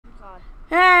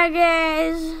Hey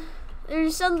guys,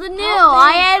 there's something new.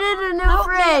 I added a new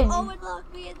fridge. Oh, it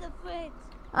locked me in the fridge.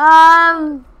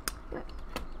 I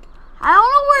don't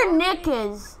know where Nick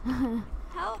is.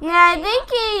 Yeah,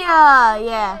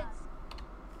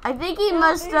 I think he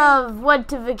must have went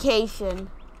to vacation.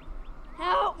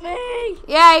 Help me!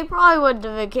 Yeah, he probably went to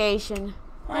vacation.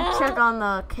 Let's check on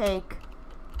the cake.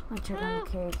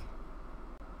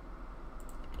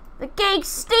 The cake's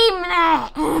steaming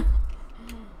it.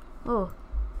 Oh.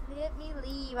 Let me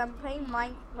leave. I'm playing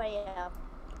Minecraft.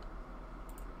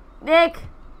 Nick,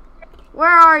 where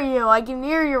are you? I can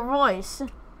hear your voice.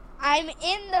 I'm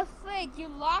in the fridge. You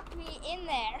locked me in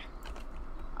there.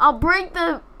 I'll break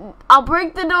the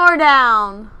door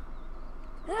down.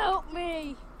 Help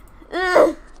me.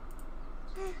 Ugh.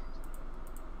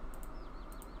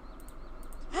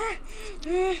 Let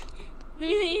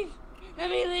me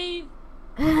leave.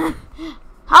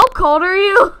 How cold are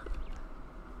you?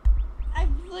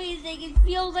 I'm freezing. It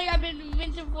feels like I've been in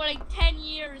winter for like 10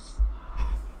 years.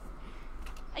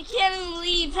 I can't even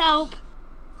leave. Help.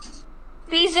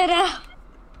 Please get out.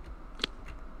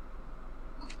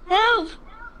 Help.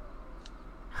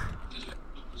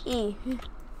 E.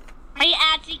 I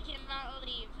actually cannot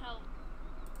leave. Help.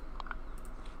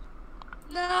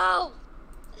 No.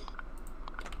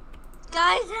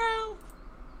 Guys, help.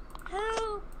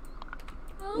 Help.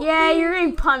 Help Yeah, me. you're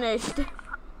getting punished.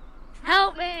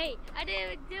 Help me. I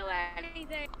didn't even do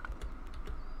anything.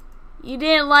 You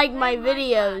didn't like my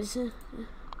videos.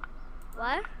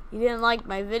 What? You didn't like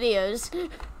my videos.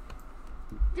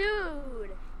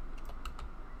 Dude.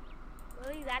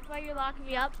 Really? That's why you're locking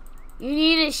me up? You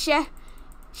need a shout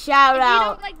If out. you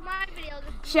don't like my videos,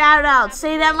 Shout out.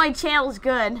 Say that my channel's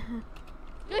good.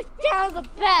 your channel's the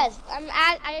best.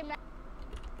 I am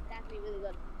that's really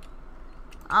good.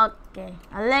 Okay,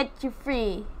 I'll let you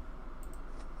free.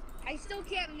 I still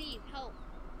can't leave. Help.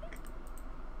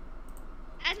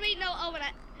 Actually, no. Oh,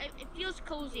 it feels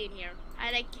cozy in here.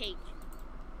 I like cake.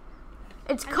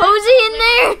 It's cozy in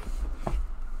there?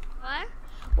 What?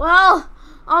 Well,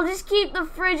 I'll just keep the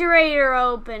refrigerator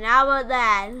open. How about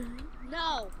that?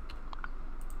 No.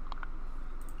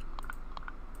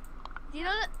 You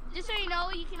know, just so you know,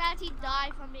 you can actually die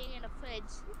from being in a fridge.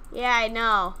 Yeah, I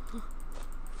know.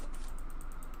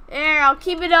 There, I'll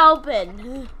keep it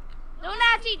open. Don't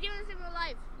actually do this in real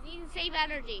life. You need to save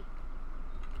energy.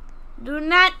 Do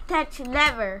not touch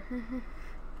lever.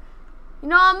 You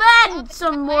know, I'm adding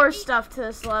some more stuff to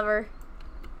this lever.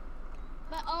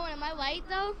 But Owen, am I white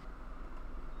though?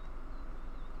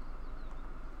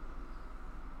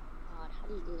 God, how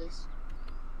do you do this?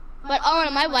 But Owen,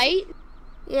 am I white?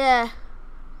 Yeah.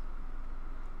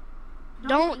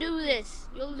 Don't do this.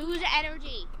 You'll lose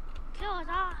energy. Kill us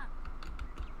off.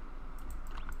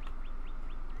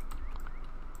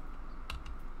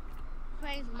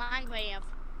 Playing Minecraft.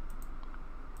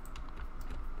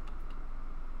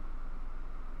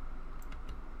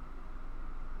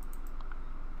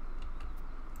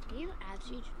 Can you ask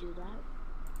you to do that?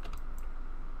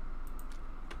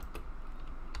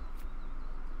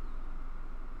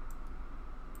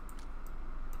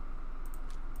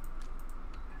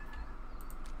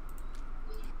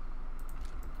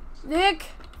 Nick,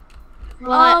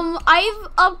 What?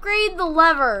 I've upgraded the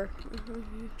lever.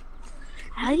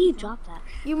 How do you drop that?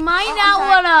 You might not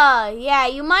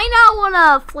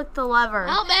wanna flick the lever.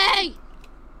 Help me!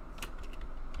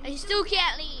 I still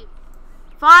can't leave.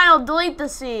 Fine, I'll delete the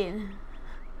scene.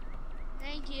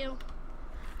 Thank you.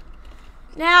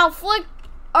 Now, do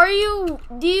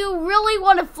you really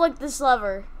want to flick this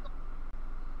lever?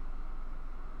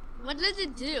 What does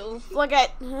it do? Flick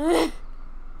it.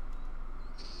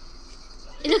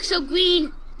 It looks so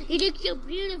green. It looks so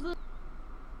beautiful.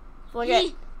 Flick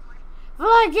it.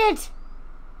 Flick it.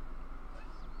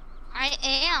 I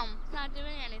am. It's not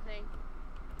doing anything.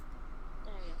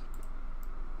 There you go.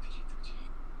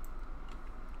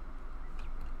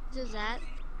 What is that?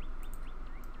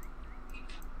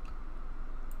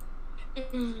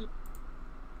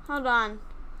 Hold on.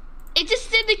 It just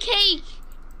did the cake.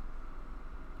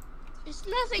 It's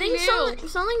nothing new.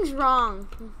 Something's wrong.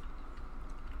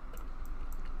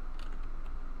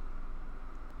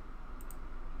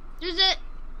 There's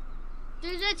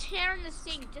a chair in the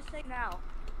sink, just like now.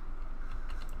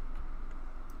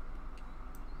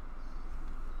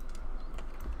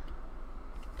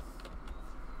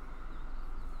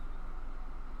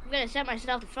 I'm gonna set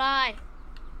myself to fly.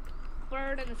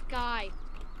 Bird in the sky.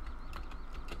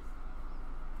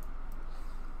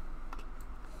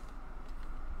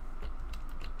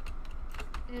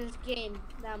 In this game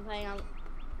that I'm playing on.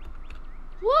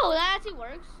 Whoa, that actually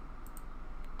works.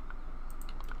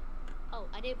 Oh,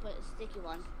 I did put a sticky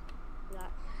one.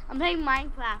 I'm playing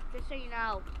Minecraft, just so you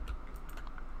know.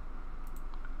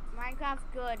 Minecraft's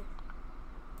good.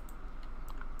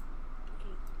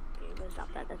 Okay, let's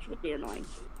stop that. That's really annoying.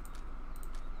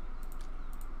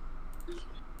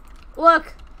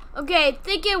 Look. Okay, I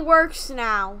think it works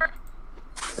now.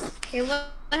 Okay,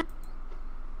 what?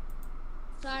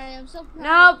 Sorry, I'm so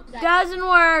proud. Nope, doesn't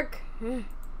work.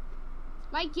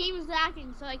 My game is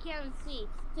lacking, so I can't even see.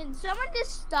 Can someone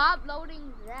just stop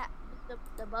loading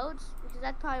the boats? Because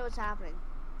that's probably what's happening.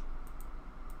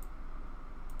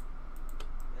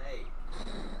 Hey,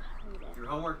 your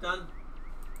homework done?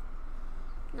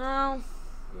 No.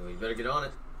 Well, you better get on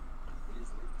it.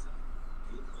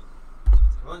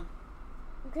 Come on.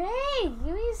 Okay,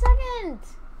 give me a second.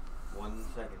 1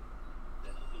 second.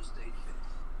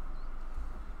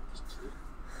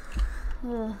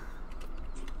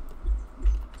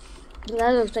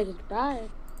 That looks like it's bad.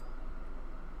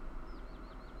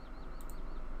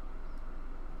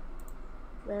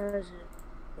 Where is it?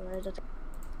 Where is it?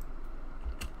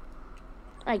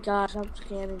 My gosh, I'm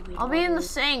scanning me. I'll be in the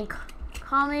sink.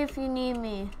 Call me if you need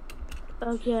me.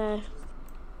 Okay.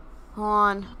 Hold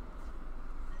on.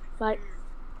 Bye.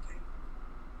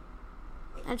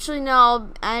 Actually,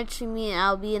 no.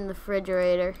 I'll be in the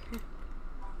refrigerator.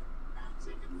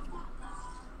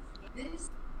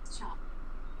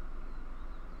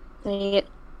 Dang it.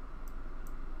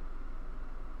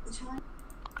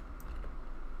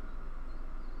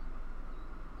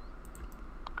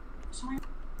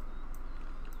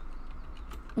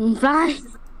 Bye.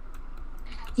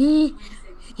 He.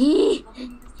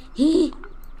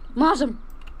 Awesome.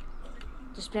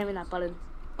 Just spamming that button.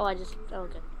 Oh,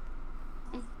 okay.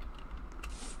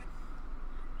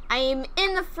 I am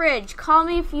in the fridge. Call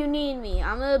me if you need me.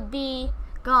 I'm gonna be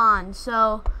gone.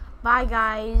 So, bye,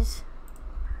 guys.